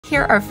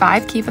Here are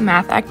 5 KEVA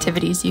math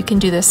activities you can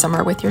do this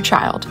summer with your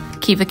child.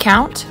 KEVA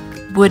count,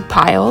 wood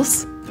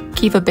piles,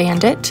 KEVA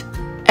bandit,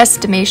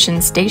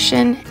 estimation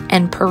station,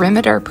 and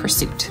perimeter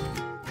pursuit.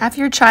 Have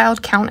your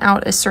child count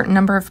out a certain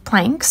number of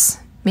planks,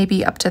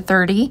 maybe up to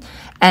 30,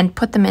 and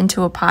put them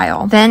into a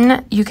pile.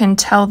 Then you can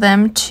tell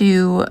them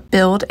to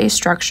build a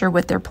structure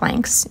with their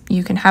planks.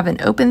 You can have an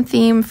open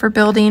theme for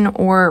building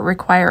or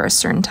require a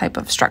certain type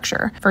of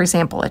structure. For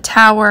example, a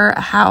tower,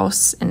 a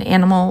house, an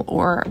animal,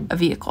 or a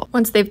vehicle.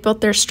 Once they've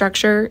built their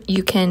structure,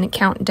 you can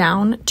count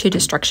down to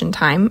destruction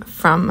time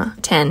from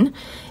 10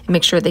 and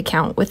make sure they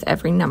count with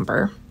every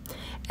number.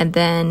 And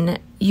then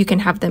you can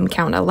have them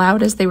count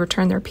aloud as they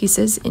return their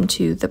pieces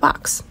into the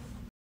box.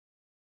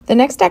 The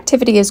next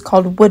activity is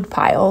called wood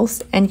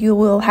piles, and you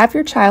will have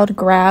your child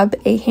grab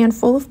a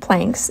handful of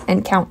planks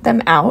and count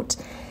them out,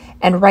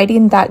 and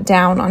writing that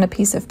down on a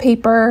piece of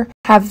paper,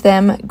 have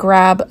them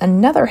grab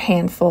another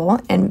handful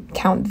and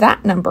count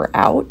that number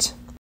out.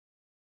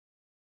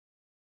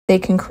 They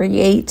can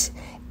create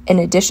an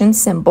addition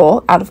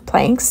symbol out of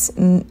planks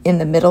in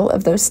the middle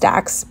of those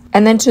stacks,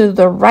 and then to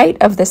the right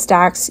of the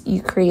stacks,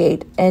 you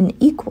create an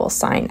equal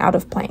sign out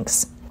of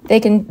planks. They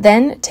can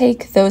then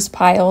take those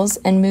piles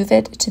and move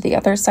it to the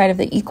other side of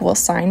the equal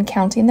sign,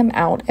 counting them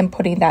out and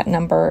putting that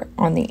number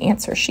on the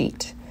answer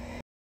sheet.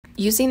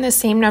 Using the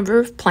same number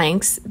of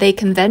planks, they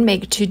can then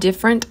make 2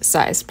 different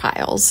sized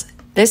piles.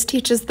 This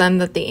teaches them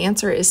that the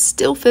answer is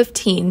still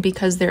 15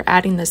 because they're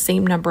adding the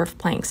same number of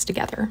planks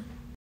together.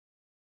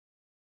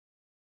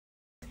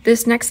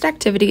 This next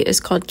activity is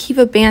called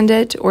KEVA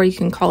Bandit, or you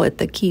can call it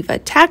the KEVA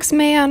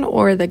Taxman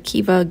or the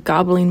KEVA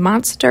Gobbling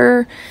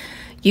Monster.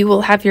 You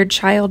will have your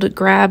child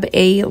grab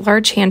a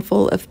large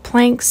handful of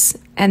planks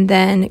and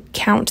then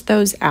count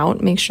those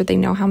out, make sure they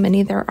know how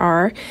many there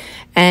are,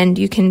 and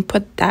they can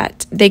put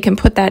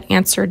that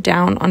answer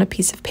down on a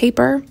piece of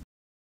paper.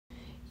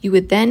 You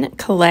would then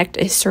collect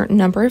a certain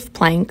number of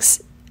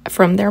planks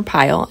from their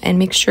pile and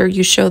make sure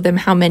you show them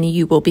how many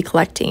you will be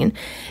collecting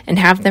and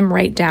have them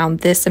write down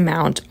this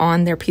amount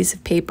on their piece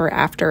of paper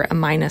after a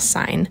minus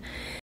sign.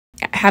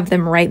 Have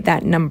them write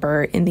that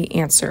number in the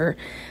answer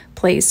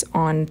place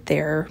on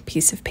their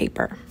piece of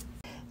paper.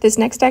 This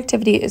next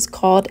activity is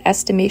called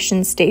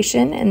estimation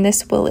station, and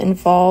this will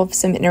involve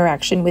some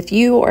interaction with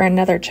you or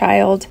another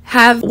child.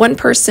 Have one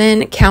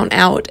person count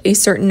out a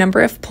certain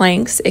number of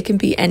planks. It can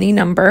be any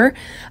number.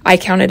 I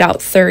counted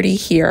out 30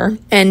 here,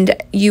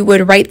 and you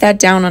would write that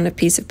down on a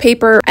piece of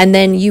paper, and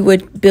then you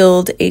would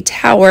build a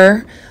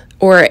tower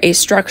or a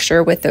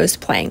structure with those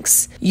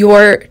planks.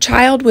 Your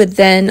child would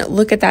then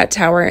look at that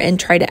tower and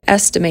try to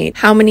estimate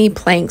how many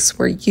planks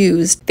were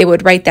used. They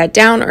would write that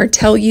down or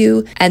tell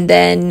you, and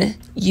then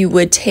you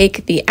would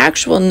take the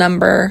actual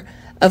number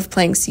of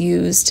planks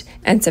used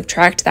and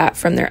subtract that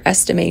from their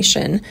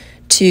estimation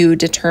to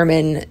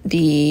determine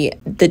the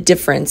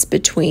difference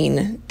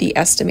between the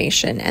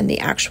estimation and the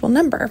actual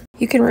number.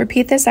 You can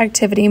repeat this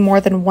activity more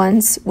than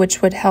once,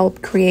 which would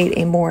help create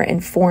a more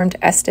informed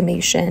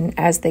estimation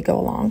as they go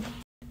along.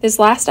 This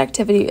last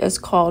activity is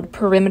called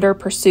perimeter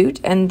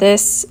pursuit, and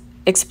this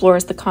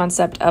explores the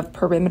concept of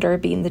perimeter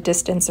being the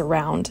distance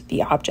around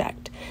the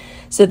object.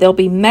 So they'll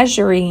be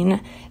measuring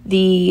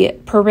the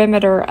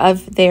perimeter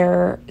of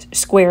their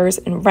squares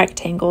and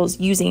rectangles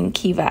using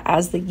KEVA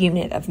as the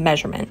unit of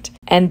measurement.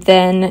 And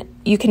then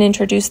you can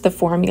introduce the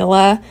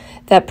formula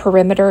that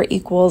perimeter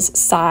equals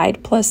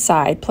side plus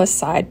side plus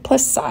side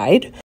plus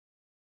side,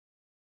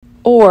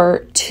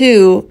 or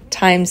 2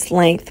 times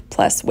length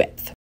plus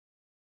width.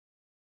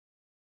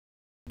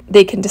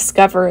 They can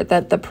discover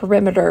that the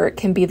perimeter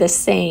can be the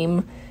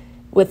same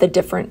with a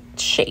different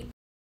shape.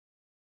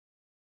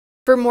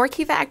 For more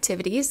KEVA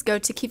activities, go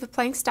to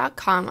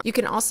KEVAplanks.com. You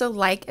can also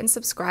like and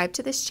subscribe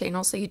to this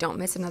channel so you don't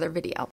miss another video.